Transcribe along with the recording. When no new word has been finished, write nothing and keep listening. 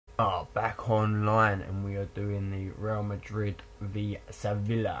are back online and we are doing the Real Madrid v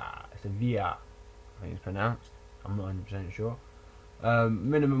Sevilla, I think it's pronounced, I'm not 100% sure.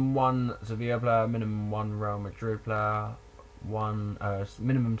 Minimum 1 Sevilla player, minimum 1 Real Madrid player,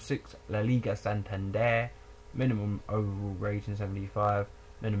 minimum 6 La Liga Santander, minimum overall rating 75,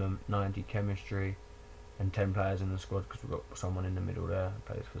 minimum 90 chemistry, and 10 players in the squad because we've got someone in the middle there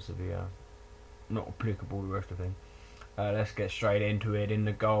who plays for Sevilla. Not applicable, the rest of the thing. Let's get straight into it. In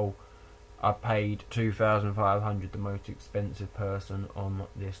the goal, I paid 2,500, the most expensive person on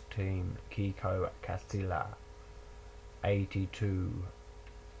this team, Kiko Castilla, 82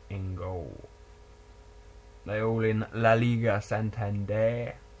 in goal. They all in La Liga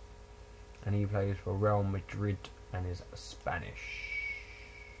Santander, and he plays for Real Madrid and is Spanish.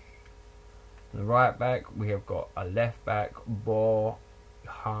 On the right back, we have got a left back, Borja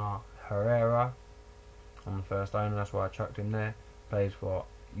Herrera. On the first owner, that's why I chucked him there. Plays for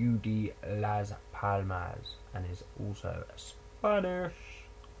UD Las Palmas and is also Spanish.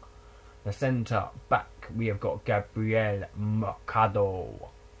 The centre back, we have got Gabriel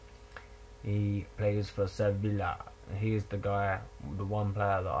Mercado. He plays for Sevilla. He is the guy, the one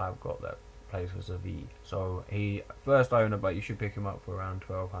player that I've got that plays for Sevilla. So he first owner, but you should pick him up for around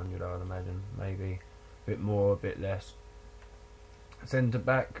 1,200, I would imagine. Maybe a bit more, a bit less. Centre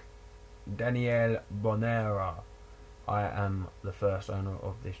back, Daniel Bonera. I am the first owner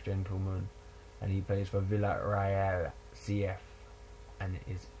of this gentleman, and he plays for Villarreal CF and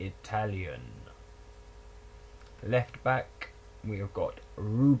is Italian. Left back, we have got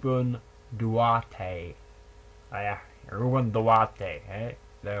Ruben Duarte. Ruben Duarte, eh?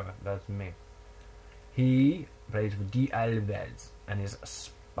 There, that's me. He plays for D. Alves and is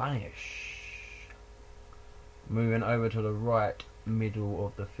Spanish. Moving over to the right middle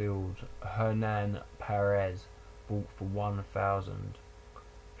of the field, Hernan Perez, bought for 1,000.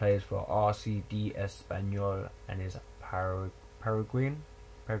 Plays for RCD Espanyol and is Paraguayan?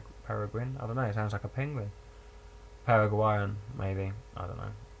 I don't know, it sounds like a penguin. Paraguayan, maybe, I don't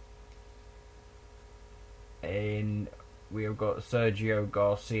know. And we have got Sergio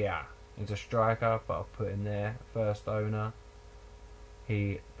Garcia. He's a striker, but I've put him there. First owner.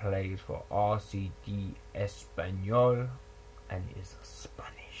 He plays for RCD Espanyol and is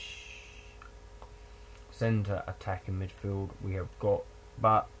Spanish. Centre attacking midfield, we have got,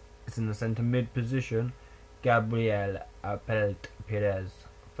 but it's in the centre mid position, Gabriel Apelt Perez.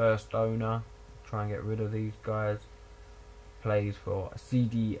 First owner. Try and get rid of these guys. Plays for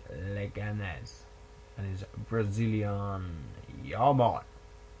CD Leganes and is Brazilian. Yaman.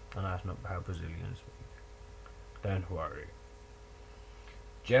 And that's not how Brazilians speak. Don't worry.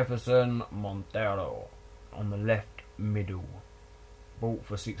 Jefferson Montero on the left middle. Bought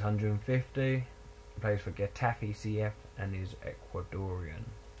for 650. Plays for Getafe CF and is Ecuadorian.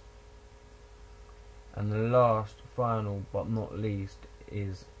 And the last, final but not least,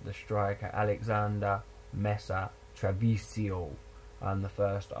 is the striker Alexander Mesa Travisio. I'm the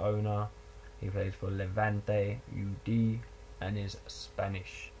first owner. He plays for Levante UD and is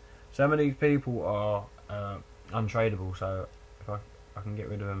Spanish. Some of these people are untradeable, so if I can get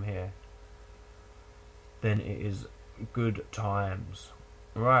rid of them here, then it is good times.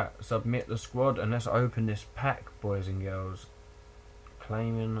 Right, submit the squad and let's open this pack, boys and girls.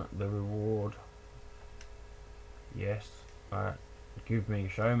 Claiming the reward. Yes. Right. Give me,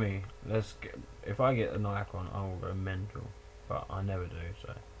 show me. Let's get, if I get an icon, I will go mental. But I never do,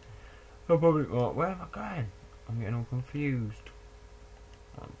 so. I'll probably, where am I going? I'm getting all confused.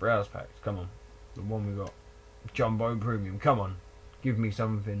 Right, browse packs, come on. The one we got. Jumbo Premium, come on. Give me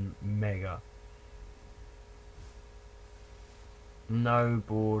something mega. No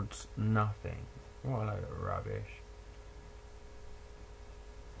boards, nothing. What a load of rubbish.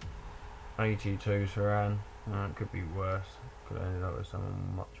 82 Saran. It could be worse. Could have ended up with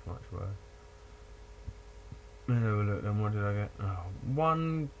someone much, much worse. Let's have a look then. What did I get? Oh,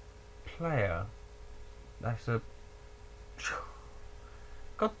 one player. That's a.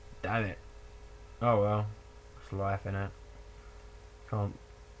 God damn it. Oh well. It's life, innit? Can't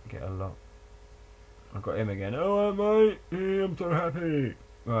get a lot. I got him again. Oh mate, I'm so happy.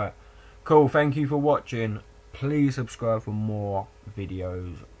 Right, cool. Thank you for watching. Please subscribe for more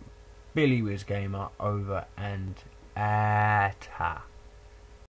videos. Billy Wiz Gamer over and out.